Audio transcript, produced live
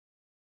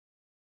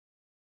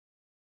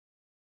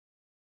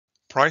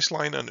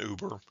Priceline and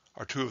Uber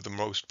are two of the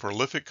most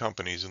prolific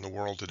companies in the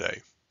world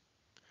today.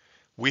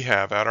 We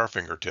have at our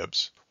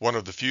fingertips one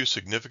of the few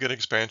significant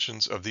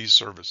expansions of these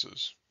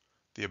services,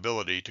 the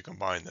ability to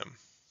combine them.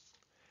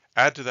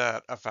 Add to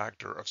that a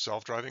factor of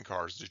self-driving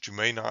cars that you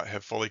may not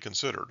have fully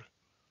considered.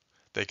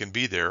 They can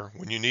be there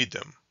when you need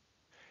them.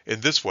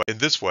 In this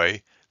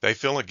way, they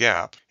fill a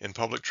gap in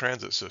public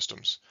transit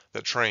systems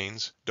that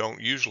trains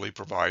don't usually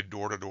provide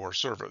door-to-door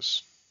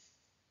service.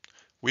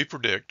 We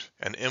predict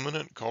an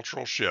imminent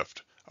cultural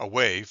shift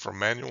away from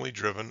manually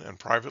driven and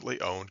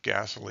privately owned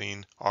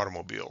gasoline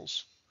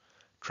automobiles.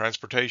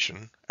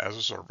 Transportation as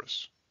a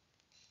service.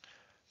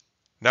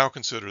 Now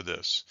consider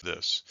this.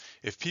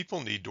 If people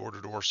need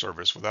door-to-door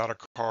service without a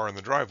car in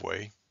the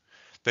driveway,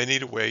 they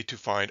need a way to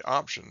find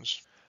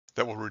options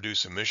that will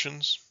reduce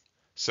emissions,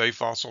 save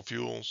fossil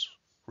fuels,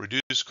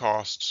 reduce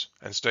costs,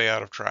 and stay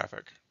out of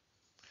traffic.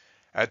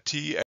 At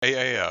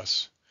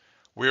TAAS,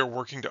 we are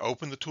working to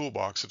open the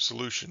toolbox of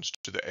solutions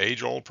to the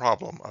age-old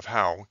problem of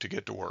how to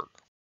get to work.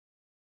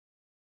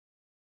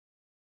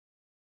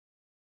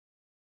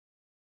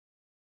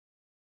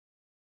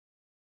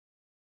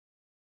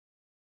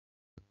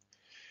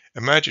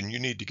 Imagine you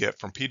need to get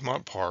from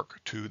Piedmont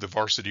Park to the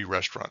Varsity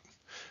Restaurant.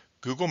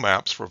 Google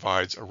Maps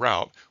provides a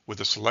route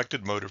with a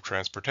selected mode of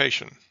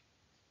transportation.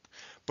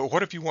 But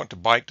what if you want to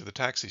bike to the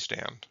taxi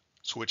stand,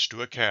 switch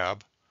to a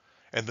cab,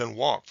 and then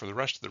walk for the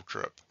rest of the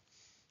trip?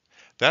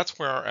 That's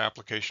where our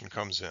application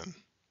comes in.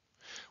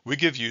 We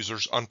give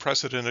users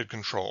unprecedented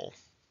control.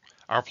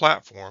 Our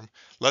platform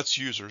lets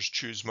users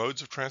choose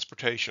modes of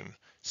transportation,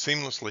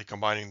 seamlessly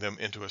combining them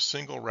into a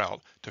single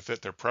route to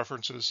fit their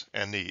preferences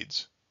and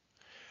needs.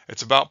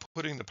 It's about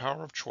putting the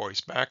power of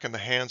choice back in the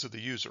hands of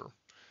the user,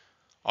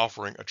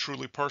 offering a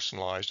truly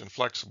personalized and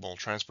flexible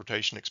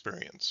transportation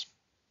experience.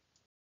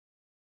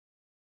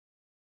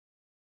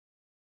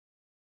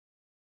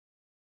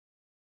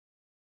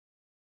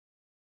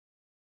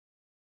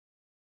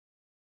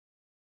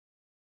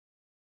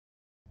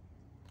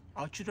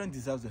 Our children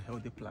deserve a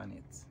healthy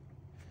planet.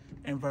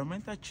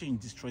 Environmental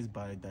change destroys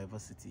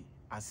biodiversity,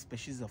 as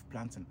species of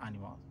plants and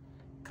animals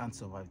can't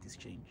survive this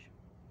change.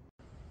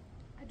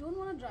 I don't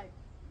want to drive,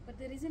 but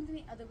there isn't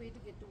any other way to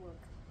get to work.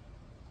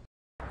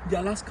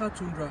 The Alaska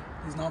tundra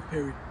is now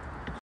perry.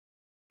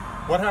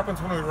 What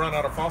happens when we run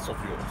out of fossil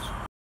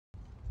fuels?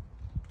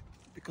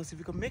 Because if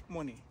we could make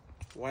money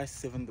while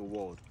saving the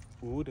world,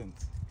 we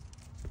wouldn't.